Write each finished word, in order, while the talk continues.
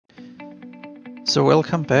So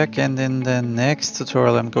welcome back, and in the next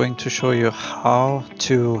tutorial I'm going to show you how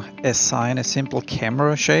to assign a simple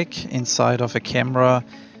camera shake inside of a camera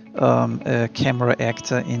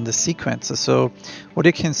actor in the sequencer. So what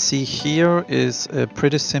you can see here is a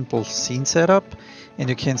pretty simple scene setup, and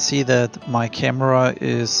you can see that my camera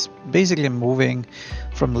is basically moving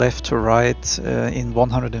from left to right in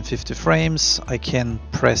 150 frames. I can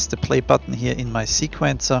press the play button here in my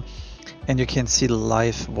sequencer, and you can see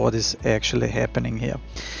live what is actually happening here.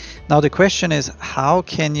 Now the question is, how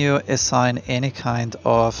can you assign any kind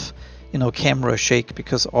of camera shake?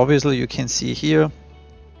 Because obviously you can see here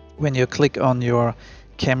when you click on your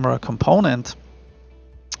camera component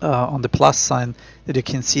on the plus sign that you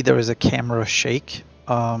can see there is a camera shake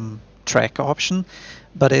track option,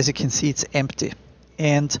 but as you can see it's empty.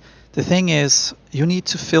 And the thing is, you need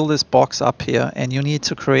to fill this box up here, and you need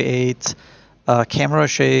to create camera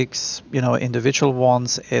shakes, individual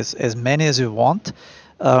ones, as many as you want.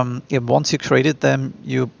 And once you created them,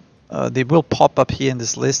 they will pop up here in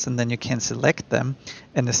this list, and then you can select them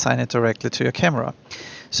and assign it directly to your camera.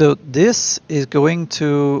 So this is going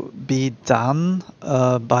to be done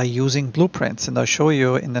by using blueprints, and I'll show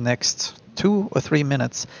you in the next 2 or 3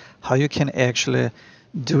 minutes how you can actually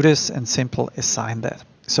do this and simply assign that.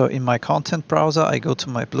 So in my content browser, I go to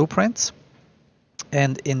my blueprints,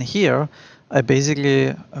 and in here I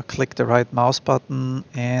basically click the right mouse button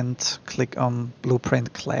and click on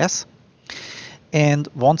blueprint class. And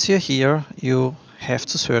once you're here, you have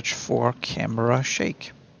to search for camera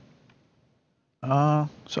shake.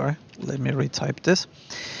 Sorry, let me retype this.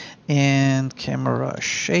 And camera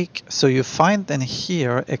shake. So you find then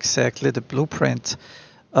here exactly the blueprint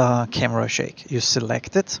camera shake. You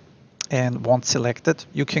select it, and once selected,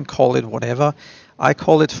 you can call it whatever. I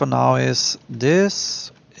call it for now is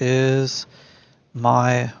this is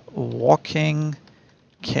my walking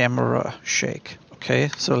camera shake. Okay,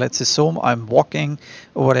 so let's assume I'm walking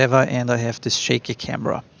or whatever, and I have this shaky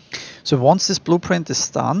camera. So once this blueprint is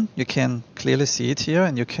done, you can clearly see it here,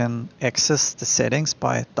 and you can access the settings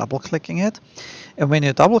by double clicking it. And when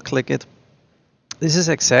you double click it, this is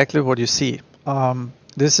exactly what you see.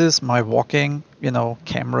 This is my walking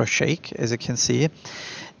camera shake, as you can see.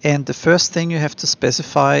 And the first thing you have to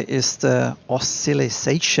specify is the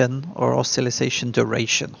oscillation or oscillation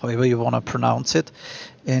duration, however you want to pronounce it.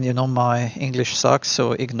 And my English sucks,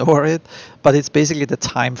 so ignore it. But it's basically the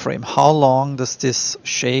time frame. How long does this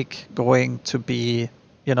shake going to be,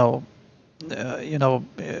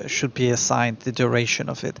 should be assigned, the duration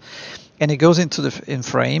of it. And it goes in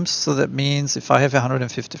frames, so that means if I have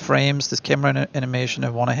 150 frames, this camera animation,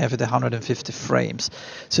 I want to have it 150 frames.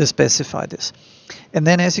 So specify this. And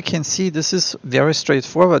then as you can see, this is very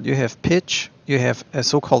straightforward. You have pitch, you have a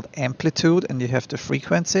so-called amplitude, and you have the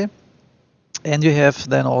frequency. And you have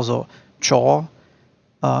then also jaw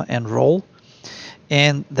and roll.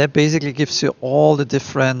 And that basically gives you all the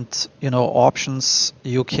different options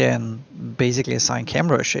you can basically assign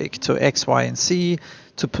camera shake to: X, Y, and Z,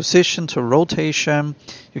 to position, to rotation.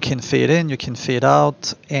 You can fade in, you can fade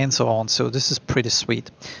out, and so on. So this is pretty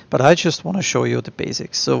sweet. But I just want to show you the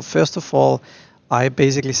basics. So first of all, I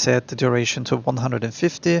basically set the duration to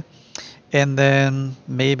 150, and then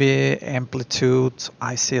maybe amplitude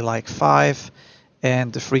I say like 5,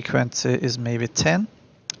 and the frequency is maybe 10.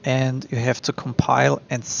 And you have to compile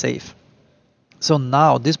and save. So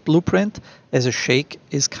now this blueprint as a shake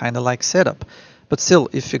is kind of like setup. But still,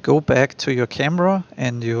 if you go back to your camera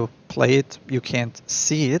and you play it, you can't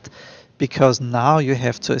see it, because now you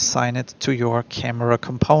have to assign it to your camera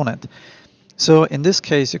component. So in this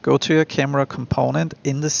case, you go to your camera component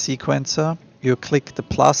in the sequencer, you click the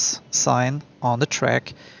plus sign on the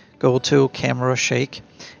track, go to camera shake,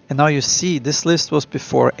 and now you see this list was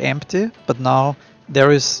before empty, but now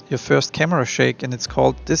there is your first camera shake, and it's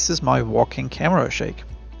called "This is my walking camera shake."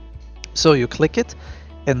 So you click it,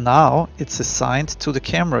 and now it's assigned to the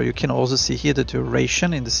camera. You can also see here the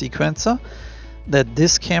duration in the sequencer, that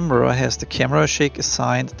this camera has the camera shake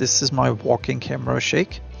assigned. This is my walking camera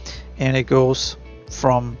shake, and it goes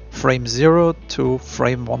from frame 0 to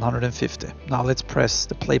frame 150. Now let's press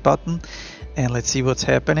the play button, and let's see what's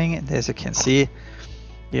happening. And as you can see,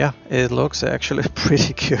 yeah, it looks actually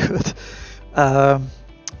pretty good.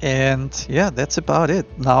 And yeah, that's about it.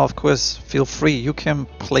 Now, of course, feel free. You can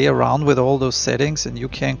play around with all those settings, and you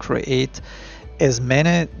can create as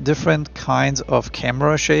many different kinds of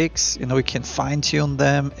camera shakes. You can fine tune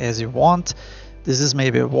them as you want. This is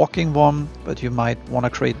maybe a walking one, but you might want to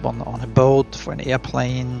create one on a boat, for an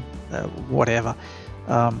airplane, whatever.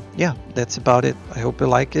 Yeah, that's about it. I hope you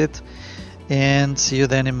like it, and see you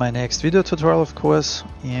then in my next video tutorial, of course.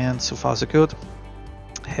 And so far so good.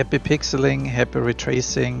 happy pixeling, happy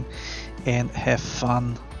retracing, and have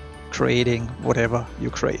fun creating whatever you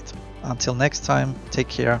create. Until next time, take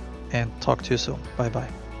care and talk to you soon. Bye bye.